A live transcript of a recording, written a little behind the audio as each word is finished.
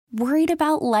Worried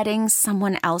about letting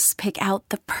someone else pick out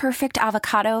the perfect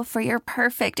avocado for your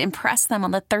perfect impress them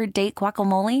on the third date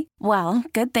guacamole? Well,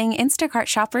 good thing Instacart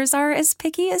shoppers are as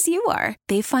picky as you are.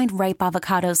 They find ripe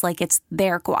avocados like it's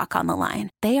their guac on the line.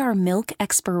 They are milk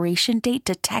expiration date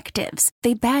detectives.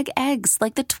 They bag eggs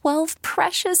like the 12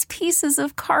 precious pieces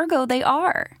of cargo they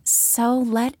are. So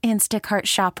let Instacart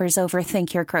shoppers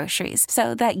overthink your groceries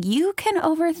so that you can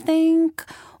overthink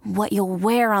what you'll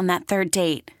wear on that third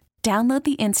date. Download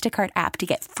the Instacart app to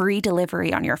get free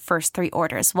delivery on your first 3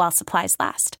 orders while supplies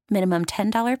last. Minimum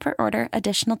 $10 per order.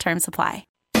 Additional terms apply.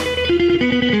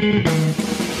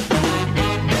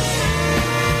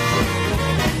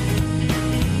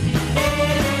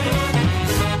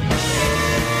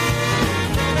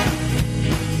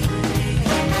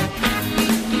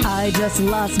 I just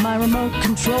lost my remote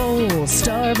control.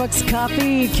 Starbucks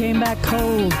coffee came back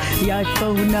cold. The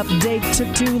iPhone update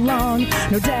took too long.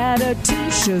 No data to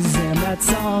Shazam that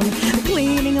song. The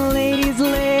cleaning lady's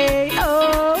late.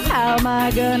 Oh, how am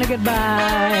I gonna get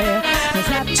by? No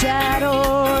Snapchat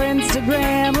or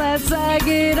Instagram unless I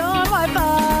get on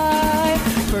Wi-Fi.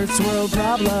 First world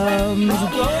problems.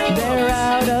 They're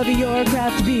out of your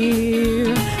craft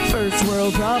beer. First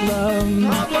world problems.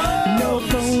 No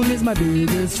phone is my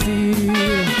biggest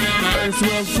fear. First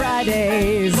World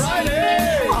Fridays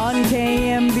on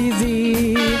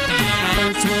KMBZ.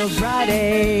 First World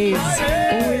Fridays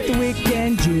with Wick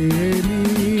and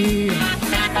Jimmy.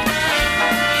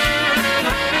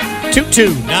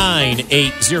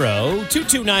 22980.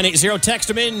 22980. Text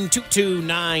them in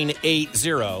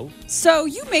 22980. So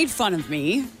you made fun of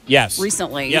me. Yes.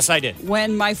 Recently. Yes, I did.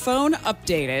 When my phone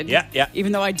updated. Yeah.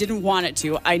 Even though I didn't want it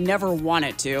to. I never want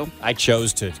it to. I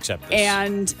chose to accept this.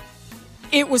 And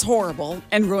it was horrible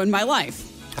and ruined my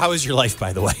life. How is your life,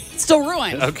 by the way? It's still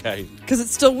ruined. Okay. Because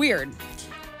it's still weird.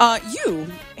 You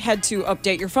had to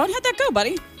update your phone. How'd that go,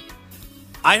 buddy?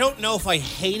 I don't know if I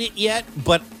hate it yet,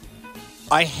 but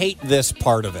I hate this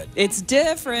part of it. It's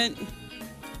different.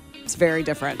 It's very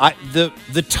different.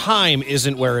 The time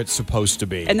isn't where it's supposed to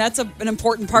be. And that's an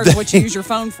important part of what you use your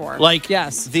phone for. Like,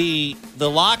 yes. The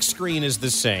lock screen is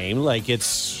the same. Like,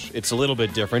 it's a little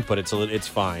bit different, but it's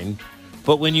fine.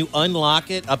 But when you unlock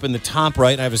it, up in the top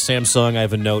right, I have a Samsung, I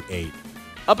have a Note 8.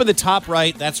 Up in the top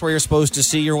right, that's where you're supposed to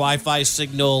see your Wi-Fi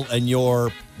signal and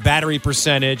your battery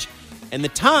percentage and the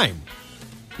time.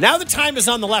 Now the time is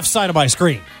on the left side of my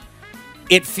screen.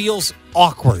 It feels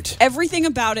awkward. Everything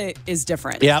about it is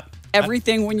different. Yep.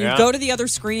 Everything, when you go to the other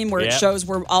screen where it shows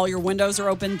where all your windows are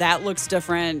open, that looks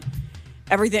different.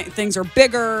 Things are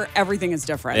bigger. Everything is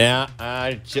different. Yeah.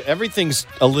 Everything's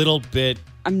a little bit.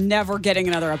 I'm never getting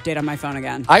another update on my phone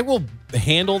again. I will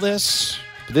handle this.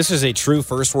 This is a true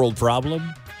first world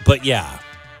problem. But yeah,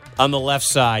 on the left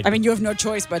side. I mean, you have no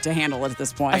choice but to handle it at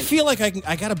this point. I feel like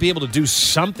I got to be able to do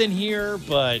something here,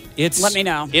 but it's. Let me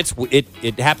know.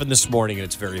 It happened this morning, and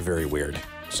it's very, very weird.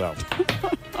 So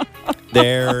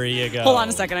there you go. Hold on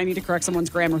a second. I need to correct someone's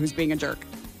grammar who's being a jerk.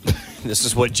 This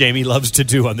is what Jamie loves to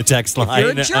do on the text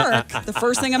line. If you're a jerk, the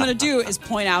first thing I'm going to do is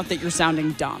point out that you're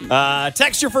sounding dumb.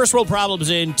 Text your first world problems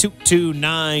in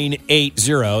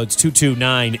 22980. It's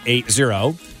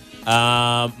 22980.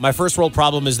 My first world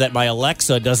problem is that my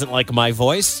Alexa doesn't like my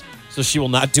voice, so she will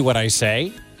not do what I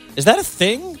say. Is that a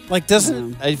thing? Like,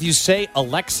 if you say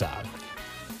Alexa,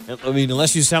 I mean,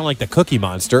 unless you sound like the Cookie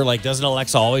Monster, like, doesn't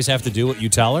Alexa always have to do what you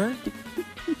tell her?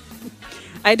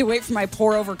 I had to wait for my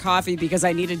pour-over coffee because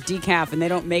I needed decaf, and they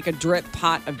don't make a drip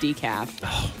pot of decaf.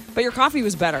 Oh. But your coffee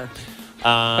was better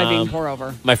by being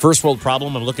pour-over. My first world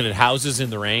problem, I'm looking at houses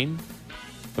in the rain.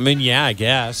 I mean, yeah, I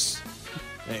guess.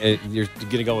 You're going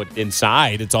to go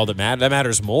inside. It's all that matters. That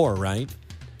matters more, right?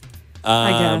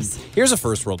 I guess. Here's a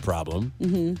first world problem.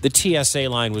 Mm-hmm. The TSA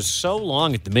line was so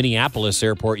long at the Minneapolis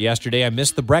airport yesterday, I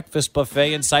missed the breakfast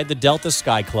buffet inside the Delta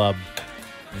Sky Club.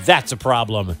 That's a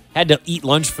problem. Had to eat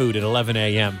lunch food at 11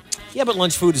 a.m. Yeah, but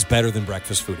lunch food is better than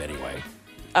breakfast food anyway.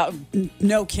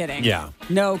 No kidding. Yeah.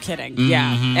 No kidding. Mm-hmm.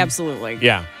 Yeah, absolutely.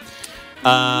 Yeah.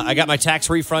 I got my tax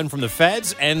refund from the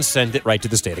feds and sent it right to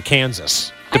the state of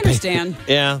Kansas. I understand.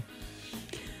 Yeah.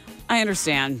 I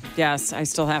understand. Yes, I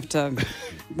still have to.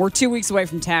 We're 2 weeks away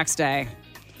from tax day.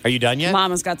 Are you done yet?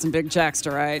 Mama's got some big checks to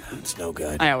write. It's no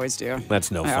good. I always do. That's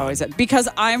no fun. Because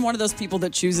I'm one of those people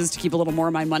that chooses to keep a little more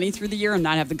of my money through the year and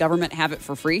not have the government have it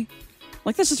for free.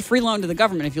 Like, that's just a free loan to the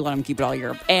government if you let them keep it all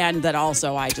year. And that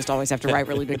also, I just always have to write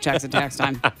really big checks at tax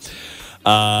time.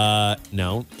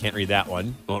 No, can't read that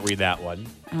one. Won't read that one.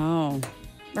 Oh.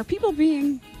 Are people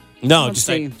being... No,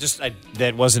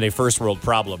 that wasn't a first world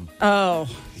problem. Oh.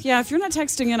 Yeah, if you're not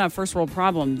texting in a first world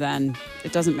problem, then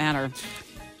it doesn't matter.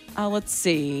 Let's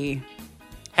see.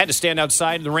 Had to stand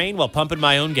outside in the rain while pumping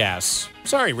my own gas.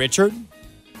 Sorry, Richard.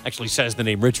 Actually says the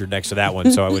name Richard next to that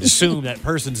one, so I would assume that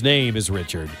person's name is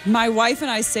Richard. My wife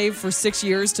and I saved for 6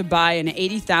 years to buy an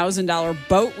 $80,000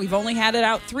 boat. We've only had it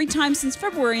out 3 times since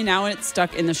February now, and it's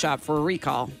stuck in the shop for a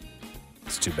recall.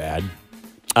 It's too bad.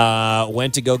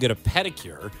 Went to go get a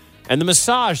pedicure, and the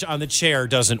massage on the chair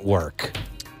doesn't work.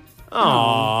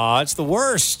 Aw, it's the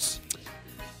worst.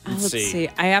 Let's see.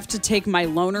 I have to take my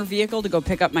loaner vehicle to go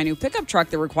pick up my new pickup truck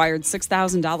that required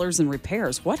 $6,000 in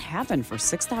repairs. What happened for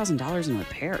 $6,000 in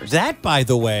repairs? That, by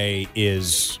the way,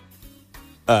 is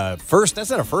first. That's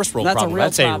not a first world That's a problem. real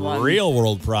That's problem. a real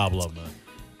world problem.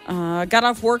 Got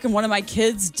off work and one of my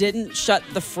kids didn't shut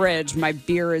the fridge. My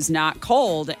beer is not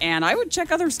cold, and I would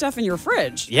check other stuff in your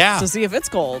fridge to see if it's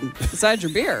cold besides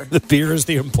your beer. The beer is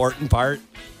the important part.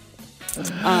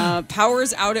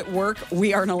 Power's out at work.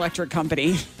 We are an electric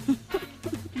company.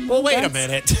 Well, wait a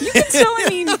minute. You can still, I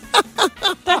mean,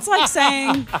 that's like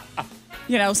saying,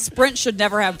 Sprint should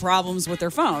never have problems with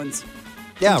their phones.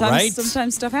 Yeah, right?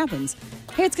 Sometimes stuff happens.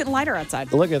 Hey, it's getting lighter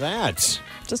outside. Look at that.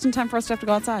 Just in time for us to have to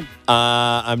go outside.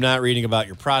 I'm not reading about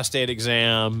your prostate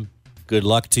exam. Good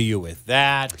luck to you with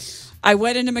that. I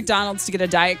went into McDonald's to get a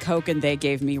Diet Coke, and they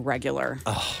gave me regular.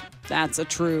 Oh. That's a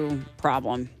true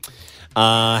problem.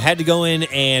 Had to go in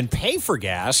and pay for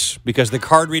gas because the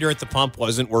card reader at the pump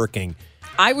wasn't working.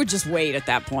 I would just wait at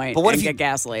that point and get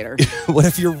gas later. What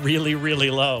if you're really,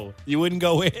 really low? You wouldn't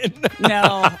go in?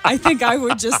 No, I think I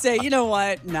would just say, you know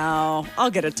what? No, I'll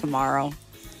get it tomorrow.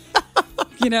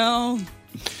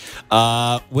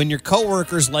 When your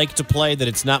coworkers like to play that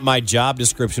it's not my job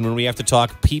description when we have to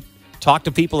talk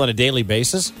to people on a daily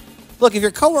basis. Look, if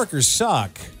your coworkers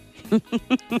suck...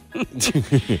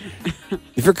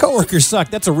 If your coworkers suck,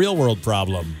 that's a real world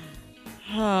problem.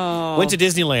 Oh. Went to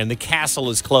Disneyland. The castle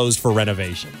is closed for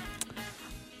renovation.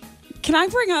 Can I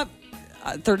bring up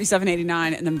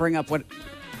 3789 and then bring up what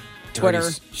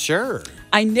Twitter? Sure.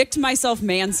 I nicked myself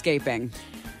manscaping.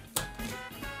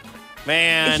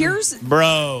 Man,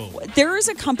 bro. There is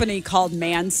a company called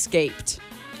Manscaped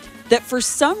that for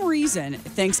some reason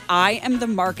thinks I am the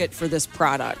market for this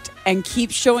product and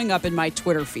keeps showing up in my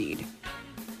Twitter feed.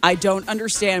 I don't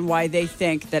understand why they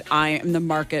think that I am the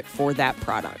market for that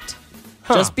product.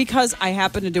 Just because I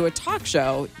happen to do a talk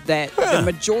show that the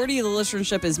majority of the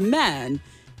listenership is men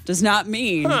does not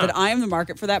mean that I am the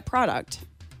market for that product.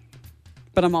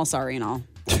 But I'm all sorry and all.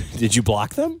 Did you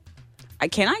block them?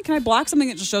 Can I block something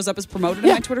that just shows up as promoted in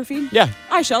my Twitter feed? Yeah.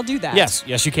 I shall do that.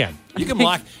 Yes, you can. You can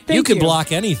block you can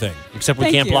block anything. Except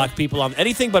we can't block people on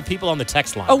anything but people on the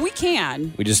text line. Oh, we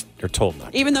can. We just are told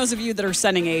not to. Even those of you that are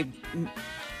sending a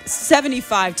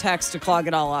 75 texts to clog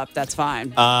it all up, that's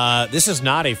fine. This is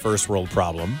not a first world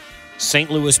problem.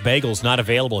 St. Louis Bagels not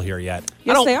available here yet.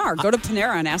 Yes, they are. Go to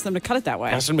Panera and ask them to cut it that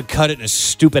way. Ask them to cut it in a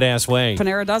stupid ass way.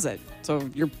 Panera does it. So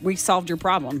we solved your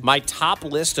problem. My top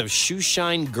list of shoe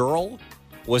shine girl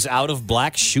was out of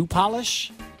black shoe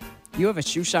polish. You have a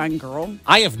shoe shine girl?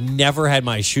 I have never had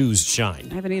my shoes shine.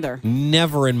 I haven't either.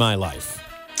 Never in my life.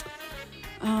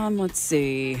 Let's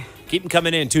see. Keep them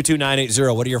coming in,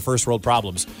 22980. What are your first world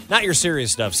problems? Not your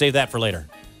serious stuff. Save that for later.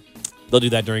 They'll do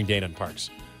that during Dana and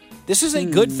Parks. This is a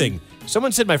good thing.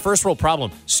 Someone said my first world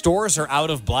problem. Stores are out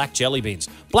of black jelly beans.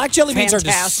 Black jelly beans are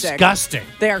disgusting.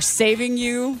 They are saving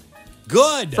you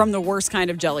good from the worst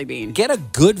kind of jelly bean. Get a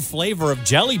good flavor of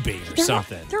jelly bean or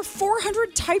something. There are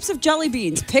 400 types of jelly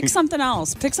beans. Pick something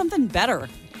else. Pick something better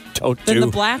than the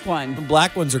black one. The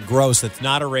black ones are gross. That's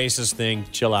not a racist thing.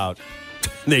 Chill out.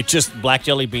 Black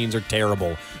jelly beans are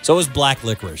terrible. So is black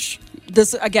licorice.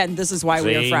 This is why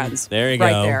we are friends. There you go.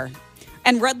 Right there.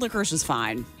 And red licorice is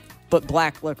fine, but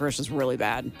black licorice is really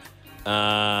bad.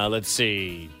 Let's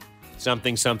see.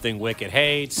 Something Wicket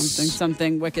hates.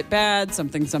 Something Wicket bad.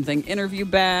 Something interview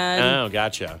bad. Oh,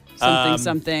 gotcha.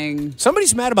 Something.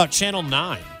 Somebody's mad about Channel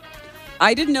 9.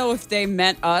 I didn't know if they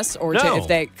meant us or if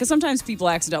they, because sometimes people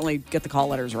accidentally get the call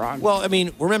letters wrong. Well, I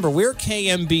mean, remember, we're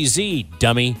KMBZ,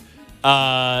 dummy.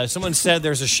 Someone said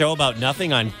there's a show about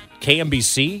nothing on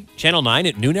KMBC, Channel 9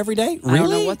 at noon every day? Really? I don't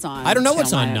know what's on. I don't know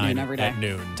what's on 9 every day. At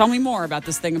noon. Tell me more about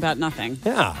this thing about nothing.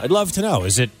 Yeah, I'd love to know.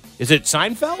 Is it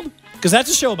Seinfeld? Because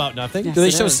that's a show about nothing. Yes, do they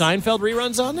show Seinfeld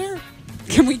reruns on there?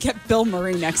 Can we get Bill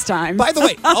Murray next time? By the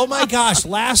way, oh my gosh,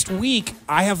 last week,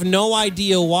 I have no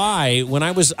idea why. When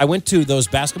I went to those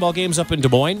basketball games up in Des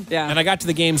Moines, and I got to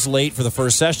the games late for the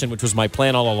first session, which was my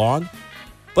plan all along.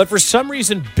 But for some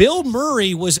reason, Bill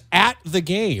Murray was at the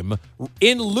game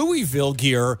in Louisville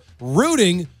gear,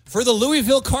 rooting for the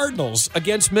Louisville Cardinals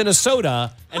against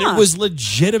Minnesota, and it was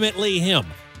legitimately him.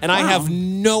 And I have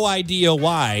no idea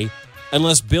why,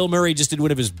 unless Bill Murray just did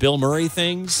one of his Bill Murray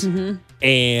things. Mm-hmm.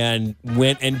 and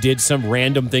went and did some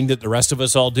random thing that the rest of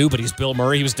us all do, but he's Bill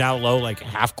Murray. He was down low, like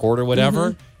half court or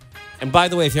whatever. And by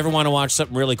the way, if you ever want to watch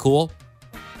something really cool,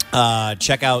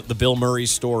 check out the Bill Murray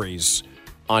stories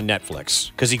on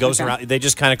Netflix, because he goes around. They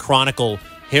just kind of chronicle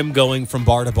him going from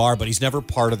bar to bar, but he's never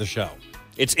part of the show.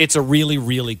 It's a really,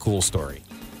 really cool story.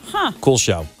 Cool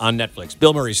show on Netflix.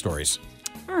 Bill Murray stories.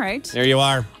 All right. There you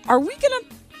are. Are we going to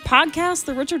podcast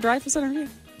the Richard Dreyfuss interview?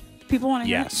 People want to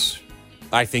hear it? Yes.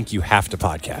 I think you have to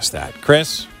podcast that.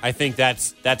 Chris, I think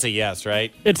that's a yes,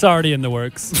 right? It's already in the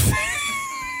works.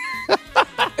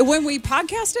 When we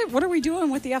podcast it, what are we doing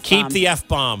with the F-bomb? Keep the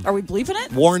F-bomb. Are we bleeping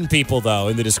it? Warn people, though,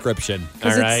 in the description.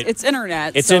 All right? It's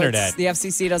internet. It's so internet. The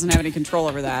FCC doesn't have any control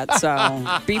over that.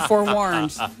 So be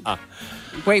forewarned.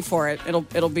 Wait for it.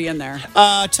 It'll be in there.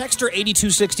 Texter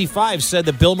 8265 said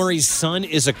that Bill Murray's son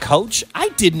is a coach. I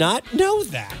did not know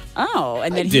that. Oh,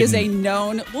 and that he is a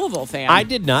known Louisville fan. I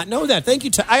did not know that. Thank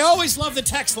you. I always love the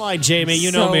text line, Jamie.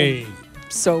 You know me.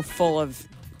 So full of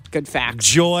good facts.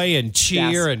 Joy and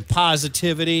cheer and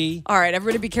positivity. All right,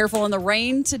 everybody be careful in the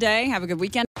rain today. Have a good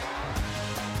weekend.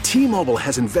 T-Mobile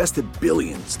has invested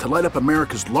billions to light up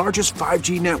America's largest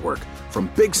 5G network, from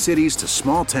big cities to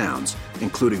small towns,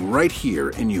 including right here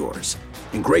in yours.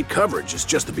 And great coverage is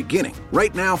just the beginning.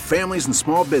 Right now, families and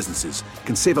small businesses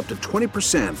can save up to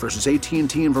 20% versus AT&T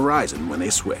and Verizon when they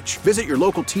switch. Visit your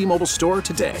local T-Mobile store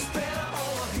today.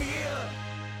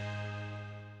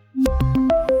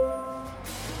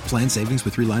 Plan savings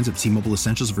with 3 lines of T-Mobile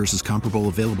Essentials versus comparable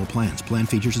available plans. Plan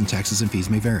features and taxes and fees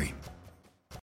may vary.